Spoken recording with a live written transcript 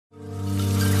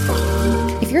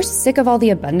if you're sick of all the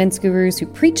abundance gurus who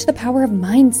preach the power of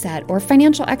mindset or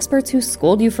financial experts who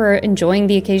scold you for enjoying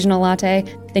the occasional latte,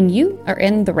 then you are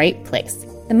in the right place.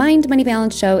 The Mind Money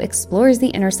Balance Show explores the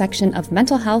intersection of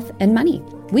mental health and money.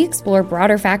 We explore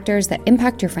broader factors that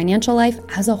impact your financial life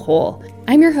as a whole.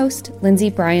 I'm your host, Lindsay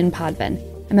Bryan Podvin.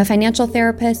 I'm a financial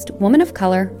therapist, woman of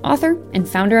color, author, and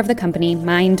founder of the company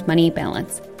Mind Money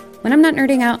Balance. When I'm not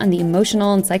nerding out on the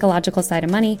emotional and psychological side of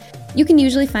money, you can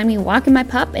usually find me walking my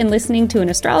pup and listening to an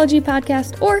astrology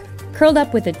podcast, or curled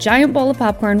up with a giant bowl of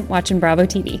popcorn watching Bravo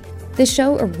TV. This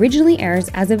show originally airs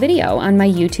as a video on my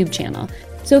YouTube channel,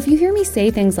 so if you hear me say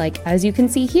things like, as you can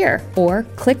see here, or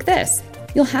click this,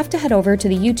 you'll have to head over to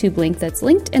the YouTube link that's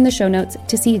linked in the show notes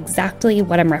to see exactly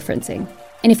what I'm referencing.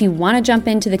 And if you want to jump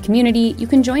into the community, you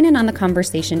can join in on the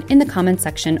conversation in the comments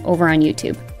section over on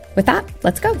YouTube. With that,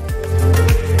 let's go.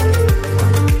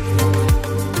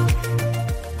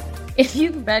 If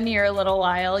you've been here a little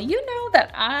while, you know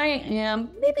that I am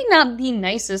maybe not the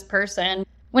nicest person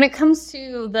when it comes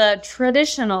to the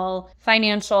traditional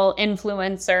financial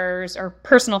influencers or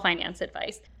personal finance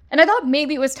advice. And I thought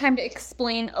maybe it was time to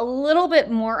explain a little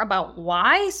bit more about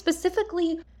why,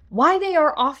 specifically why they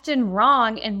are often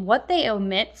wrong and what they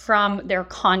omit from their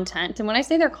content. And when I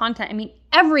say their content, I mean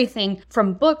everything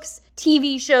from books,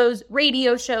 TV shows,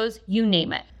 radio shows, you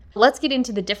name it. Let's get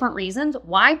into the different reasons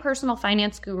why personal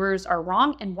finance gurus are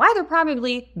wrong and why they're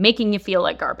probably making you feel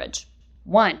like garbage.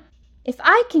 1, if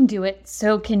I can do it,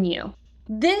 so can you.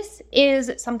 This is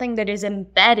something that is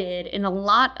embedded in a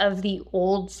lot of the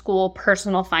old school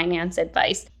personal finance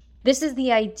advice. This is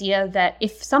the idea that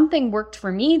if something worked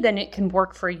for me, then it can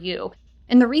work for you.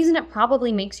 And the reason it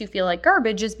probably makes you feel like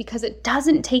garbage is because it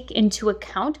doesn't take into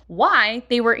account why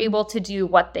they were able to do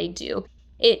what they do.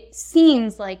 It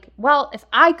seems like, well, if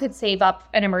I could save up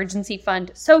an emergency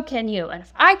fund, so can you. And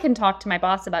if I can talk to my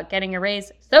boss about getting a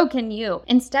raise, so can you.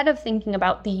 Instead of thinking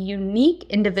about the unique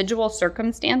individual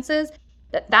circumstances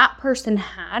that that person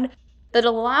had that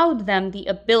allowed them the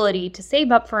ability to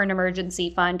save up for an emergency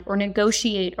fund or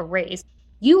negotiate a raise.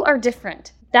 You are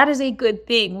different. That is a good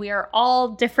thing. We are all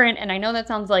different. And I know that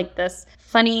sounds like this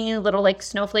funny little like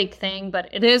snowflake thing, but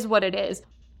it is what it is.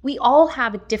 We all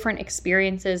have different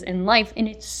experiences in life, and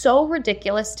it's so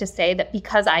ridiculous to say that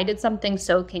because I did something,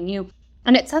 so can you.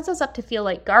 And it sets us up to feel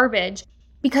like garbage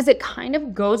because it kind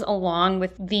of goes along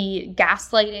with the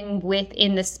gaslighting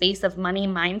within the space of money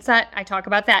mindset. I talk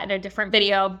about that in a different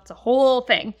video. It's a whole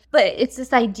thing. But it's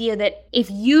this idea that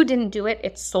if you didn't do it,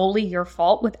 it's solely your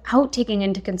fault without taking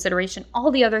into consideration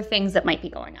all the other things that might be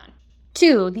going on.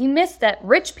 2, the myth that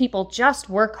rich people just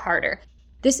work harder.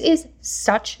 This is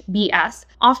such BS.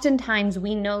 Oftentimes,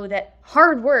 we know that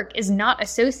hard work is not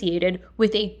associated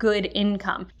with a good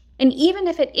income. And even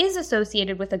if it is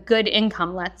associated with a good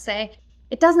income, let's say,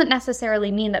 it doesn't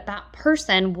necessarily mean that that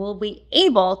person will be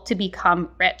able to become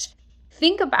rich.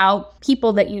 Think about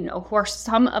people that you know who are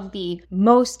some of the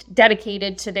most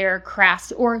dedicated to their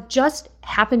craft or just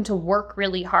happen to work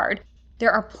really hard.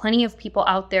 There are plenty of people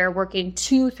out there working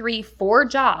 2, 3, 4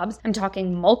 jobs. I'm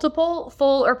talking multiple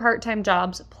full or part-time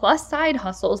jobs plus side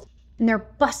hustles, and they're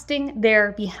busting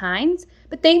their behinds,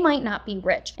 but they might not be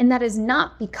rich. And that is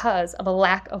not because of a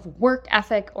lack of work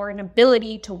ethic or an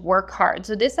ability to work hard.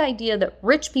 So this idea that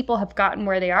rich people have gotten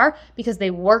where they are because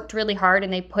they worked really hard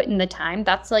and they put in the time,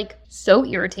 that's like so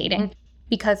irritating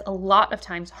because a lot of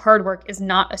times hard work is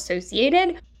not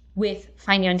associated with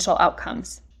financial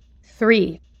outcomes.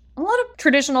 3, a lot of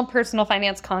traditional personal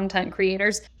finance content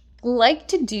creators like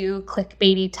to do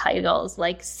clickbaity titles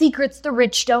like secrets the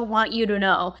rich don't want you to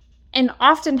know. And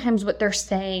oftentimes what they're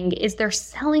saying is they're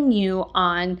selling you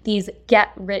on these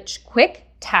get rich quick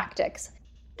tactics.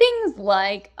 Things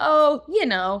like,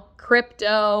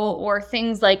 crypto or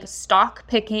things like stock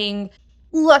picking.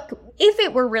 Look, if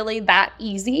it were really that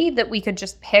easy that we could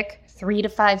just pick 3 to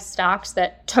 5 stocks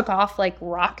that took off like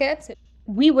rockets,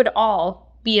 we would all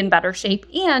be in better shape.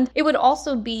 And it would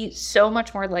also be so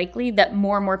much more likely that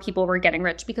more and more people were getting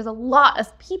rich because a lot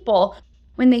of people,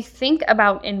 when they think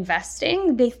about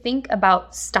investing, they think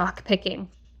about stock picking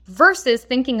versus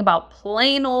thinking about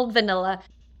plain old vanilla,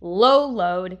 low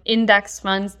load index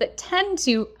funds that tend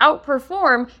to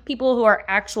outperform people who are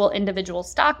actual individual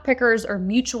stock pickers or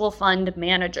mutual fund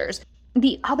managers.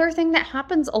 The other thing that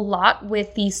happens a lot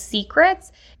with these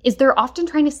secrets is they're often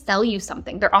trying to sell you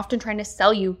something. They're often trying to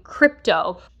sell you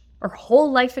crypto or whole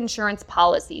life insurance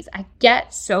policies. I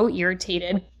get so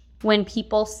irritated when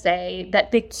people say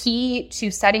that the key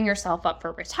to setting yourself up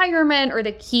for retirement or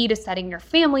the key to setting your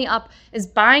family up is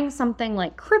buying something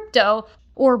like crypto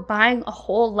or buying a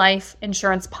whole life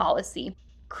insurance policy.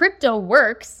 Crypto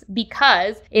works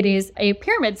because it is a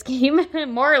pyramid scheme,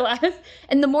 more or less.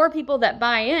 And the more people that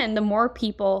buy in, the more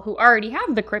people who already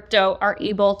have the crypto are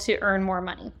able to earn more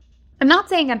money. I'm not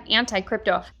saying I'm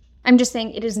anti-crypto. I'm just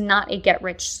saying it is not a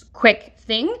get-rich-quick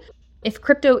thing. If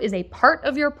crypto is a part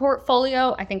of your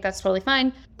portfolio, I think that's totally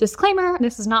fine. Disclaimer,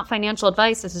 this is not financial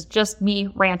advice. This is just me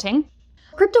ranting.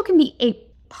 Crypto can be a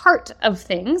part of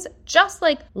things, just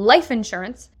like life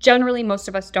insurance. Generally, most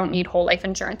of us don't need whole life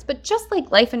insurance, but just like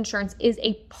life insurance is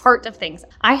a part of things.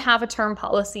 I have a term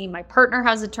policy. My partner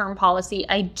has a term policy.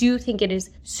 I do think it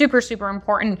is super, super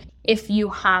important if you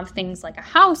have things like a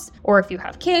house, or if you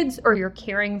have kids, or you're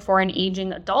caring for an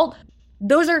aging adult.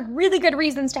 Those are really good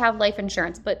reasons to have life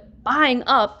insurance, but buying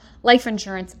up life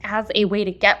insurance as a way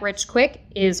to get rich quick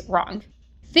is wrong.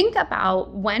 Think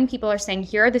about when people are saying,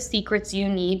 here are the secrets you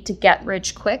need to get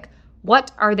rich quick.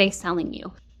 What are they selling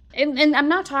you? And I'm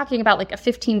not talking about like a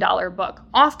 $15 book.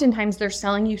 Oftentimes they're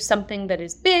selling you something that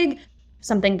is big,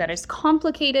 something that is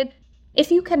complicated. If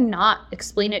you cannot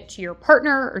explain it to your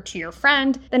partner or to your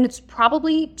friend, then it's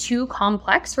probably too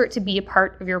complex for it to be a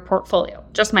part of your portfolio.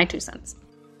 Just my 2 cents.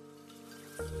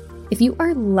 If you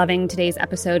are loving today's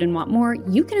episode and want more,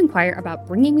 you can inquire about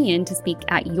bringing me in to speak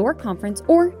at your conference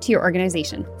or to your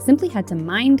organization. Simply head to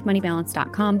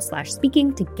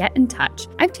mindmoneybalance.com/speaking to get in touch.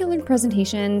 I've tailored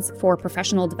presentations for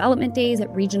professional development days at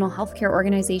regional healthcare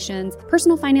organizations,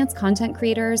 personal finance content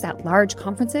creators at large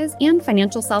conferences, and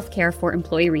financial self-care for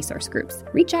employee resource groups.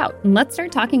 Reach out and let's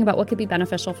start talking about what could be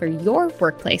beneficial for your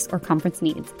workplace or conference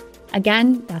needs.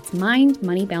 Again, that's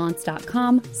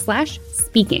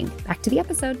mindmoneybalance.com/speaking. Back to the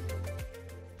episode.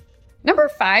 Number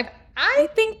 5, I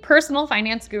think personal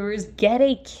finance gurus get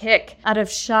a kick out of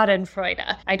Schadenfreude.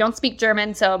 I don't speak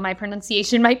German, so my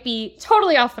pronunciation might be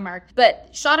totally off the mark,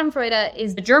 but Schadenfreude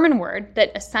is the German word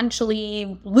that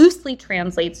essentially loosely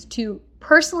translates to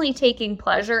personally taking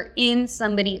pleasure in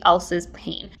somebody else's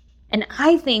pain. And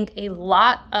I think a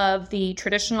lot of the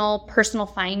traditional personal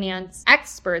finance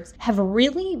experts have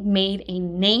really made a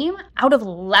name out of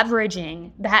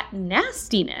leveraging that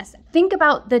nastiness. Think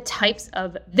about the types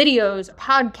of videos,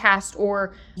 podcasts,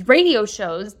 or radio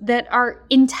shows that are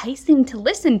enticing to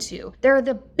listen to. They're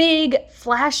the big,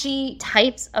 flashy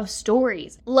types of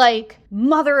stories, like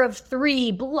mother of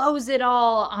 3 blows it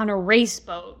all on a race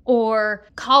boat, or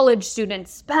college student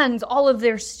spends all of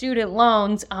their student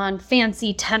loans on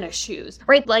fancy tennis shoes,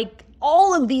 right? Like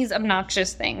all of these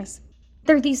obnoxious things.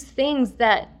 They're these things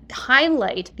that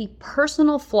highlight the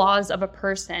personal flaws of a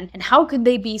person and how could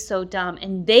they be so dumb,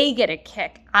 and they get a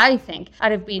kick, I think,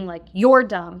 out of being like, you're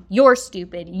dumb, you're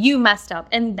stupid, you messed up.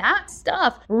 And that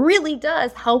stuff really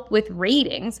does help with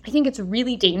ratings. I think it's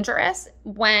really dangerous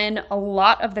when a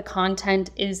lot of the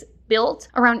content is built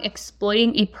around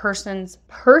exploiting a person's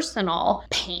personal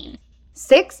pain.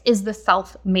 6 is the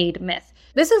self-made myth.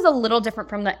 This is a little different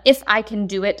from the if I can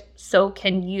do it, so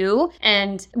can you,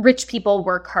 and rich people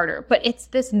work harder. But it's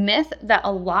this myth that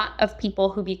a lot of people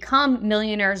who become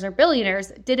millionaires or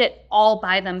billionaires did it all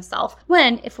by themselves.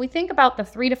 When, if we think about the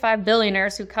 3 to 5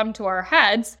 billionaires who come to our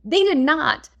heads, they did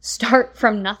not start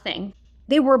from nothing.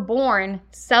 They were born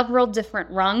several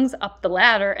different rungs up the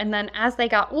ladder, and then as they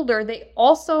got older, they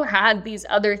also had these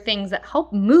other things that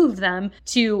helped move them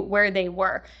to where they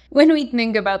were. When we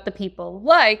think about the people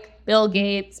like Bill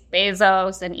Gates,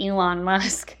 Bezos, and Elon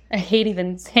Musk, I hate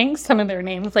even saying some of their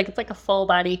names, it's like a full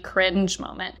body cringe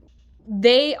moment.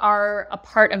 They are a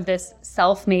part of this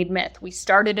self-made myth. We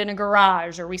started in a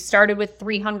garage, or we started with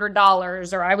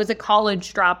 $300, or I was a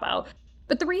college dropout.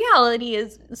 But the reality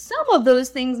is some of those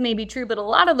things may be true, but a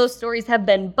lot of those stories have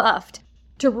been buffed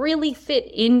to really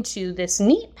fit into this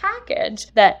neat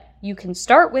package that you can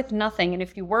start with nothing, and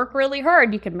if you work really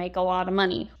hard, you can make a lot of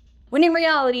money. When in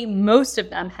reality, most of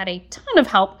them had a ton of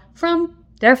help from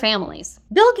their families.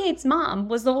 Bill Gates' mom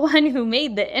was the one who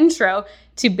made the intro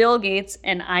to Bill Gates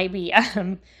and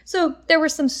IBM. So there were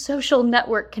some social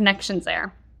network connections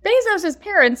there. Bezos'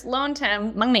 parents loaned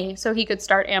him money so he could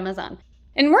start Amazon.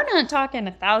 And we're not talking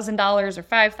 $1,000 or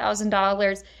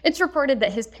 $5,000. It's reported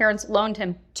that his parents loaned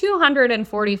him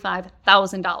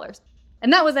 $245,000.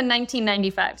 And that was in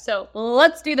 1995. So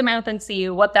let's do the math and see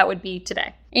what that would be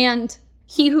today. And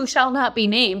he who shall not be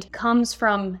named comes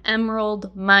from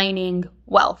emerald mining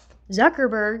wealth.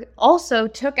 Zuckerberg also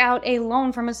took out a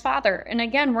loan from his father. And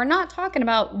again, we're not talking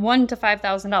about $1,000 to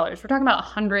 $5,000. We're talking about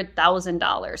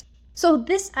 $100,000. So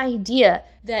this idea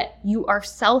that you are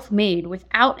self-made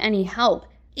without any help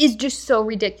is just so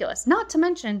ridiculous. Not to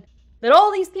mention that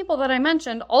all these people that I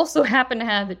mentioned also happen to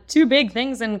have 2 big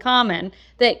things in common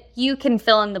that you can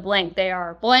fill in the blank. They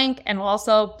are blank and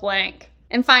also blank.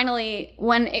 And finally,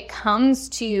 when it comes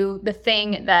to the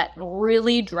thing that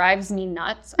really drives me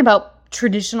nuts about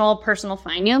traditional personal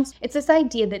finance, it's this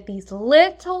idea that these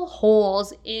little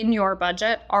holes in your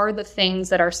budget are the things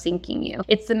that are sinking you.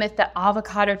 It's the myth that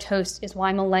avocado toast is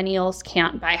why millennials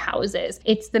can't buy houses.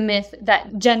 It's the myth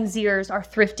that Gen Zers are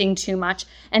thrifting too much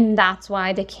and that's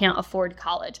why they can't afford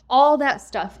college. All that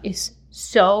stuff is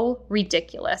so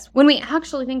ridiculous. When we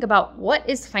actually think about what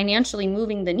is financially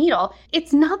moving the needle,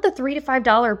 it's not the $3 to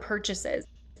 $5 purchases.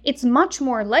 It's much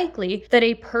more likely that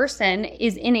a person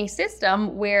is in a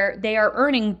system where they are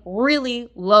earning really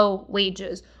low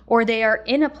wages, or they are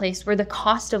in a place where the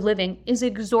cost of living is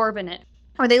exorbitant,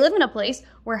 or they live in a place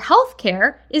where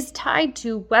healthcare is tied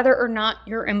to whether or not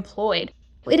you're employed.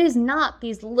 It is not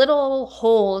these little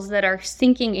holes that are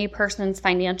sinking a person's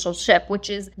financial ship,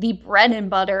 which is the bread and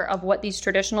butter of what these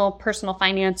traditional personal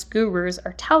finance gurus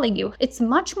are telling you. It's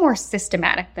much more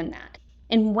systematic than that.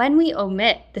 And when we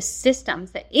omit the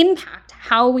systems that impact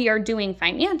how we are doing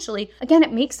financially, again,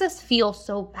 it makes us feel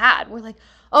so bad. We're like,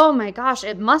 oh my gosh,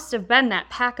 it must have been that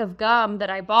pack of gum that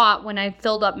I bought when I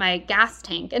filled up my gas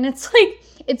tank. And it's like,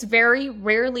 it's very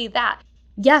rarely that.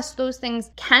 Yes, those things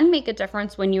can make a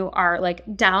difference when you are like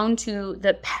down to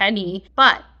the penny.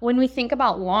 But when we think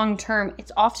about long term,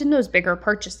 it's often those bigger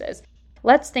purchases.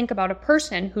 Let's think about a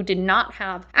person who did not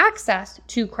have access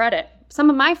to credit. Some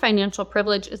of my financial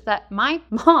privilege is that my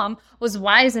mom was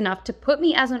wise enough to put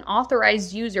me as an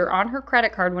authorized user on her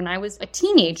credit card when I was a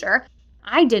teenager.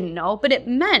 I didn't know, but it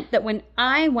meant that when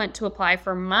I went to apply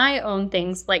for my own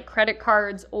things like credit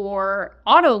cards or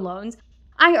auto loans,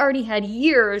 I already had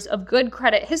years of good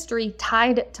credit history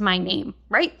tied to my name,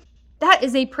 right? That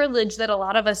is a privilege that a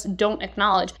lot of us don't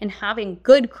acknowledge. And having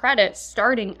good credit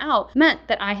starting out meant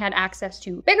that I had access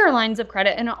to bigger lines of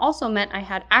credit, and it also meant I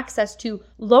had access to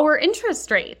lower interest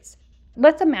rates.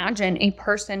 Let's imagine a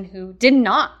person who did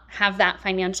not have that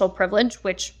financial privilege,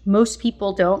 which most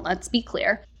people don't, let's be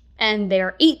clear, and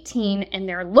they're 18 and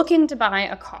they're looking to buy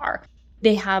a car.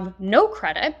 They have no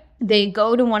credit. They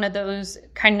go to one of those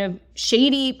kind of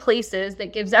shady places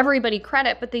that gives everybody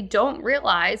credit, but they don't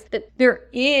realize that they're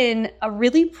in a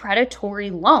really predatory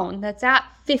loan that's at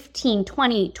 15,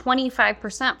 20,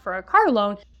 25% for a car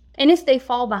loan. And if they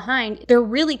fall behind, they're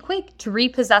really quick to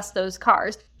repossess those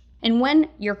cars. And when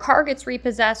your car gets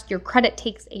repossessed, your credit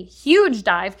takes a huge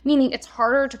dive, meaning it's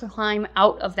harder to climb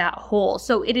out of that hole.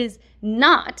 So it is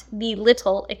not the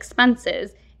little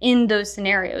expenses in those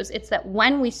scenarios. It's that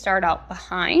when we start out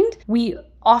behind, we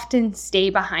often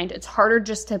stay behind. It's harder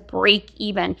just to break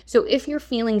even. So if you're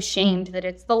feeling shamed that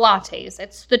it's the lattes,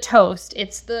 it's the toast,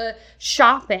 it's the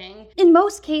shopping, in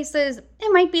most cases,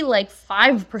 it might be like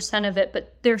 5% of it,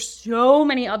 but there's so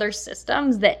many other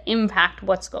systems that impact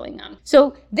what's going on.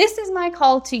 So this is my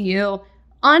call to you.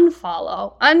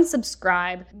 Unfollow,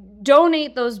 unsubscribe,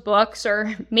 donate those books,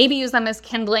 or maybe use them as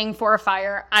kindling for a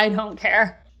fire. I don't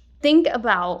care. Think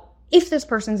about, if this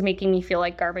person's making me feel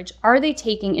like garbage, are they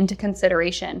taking into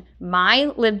consideration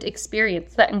my lived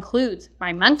experience that includes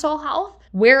my mental health,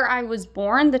 where I was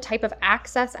born, the type of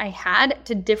access I had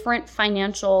to different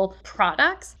financial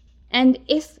products? And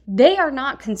if they are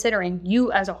not considering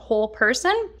you as a whole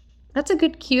person, that's a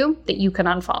good cue that you can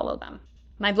unfollow them.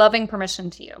 My loving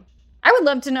permission to you. I would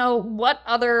love to know what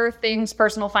other things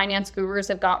personal finance gurus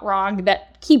have got wrong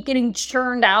that keep getting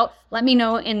churned out. Let me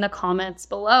know in the comments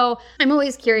below. I'm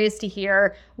always curious to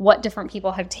hear what different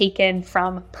people have taken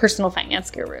from personal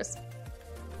finance gurus.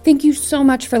 Thank you so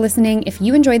much for listening. If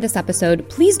you enjoyed this episode,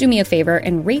 please do me a favor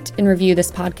and rate and review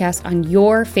this podcast on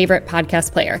your favorite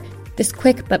podcast player. This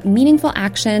quick but meaningful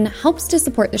action helps to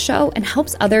support the show and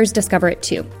helps others discover it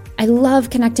too. I love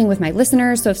connecting with my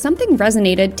listeners, so if something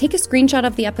resonated, take a screenshot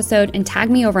of the episode and tag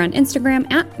me over on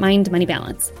Instagram at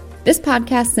MindMoneyBalance. This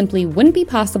podcast simply wouldn't be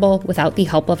possible without the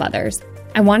help of others.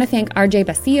 I want to thank RJ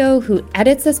Basillo, who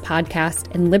edits this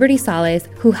podcast, and Liberty Sales,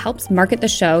 who helps market the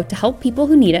show to help people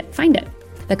who need it find it.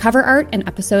 The cover art and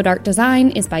episode art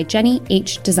design is by Jenny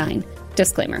H. Design.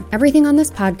 Disclaimer: everything on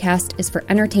this podcast is for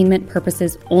entertainment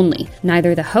purposes only.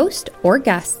 Neither the host or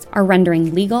guests are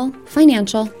rendering legal,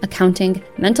 financial, accounting,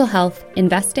 mental health,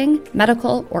 investing,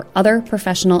 medical, or other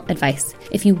professional advice.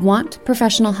 If you want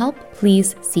professional help,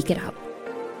 please seek it out.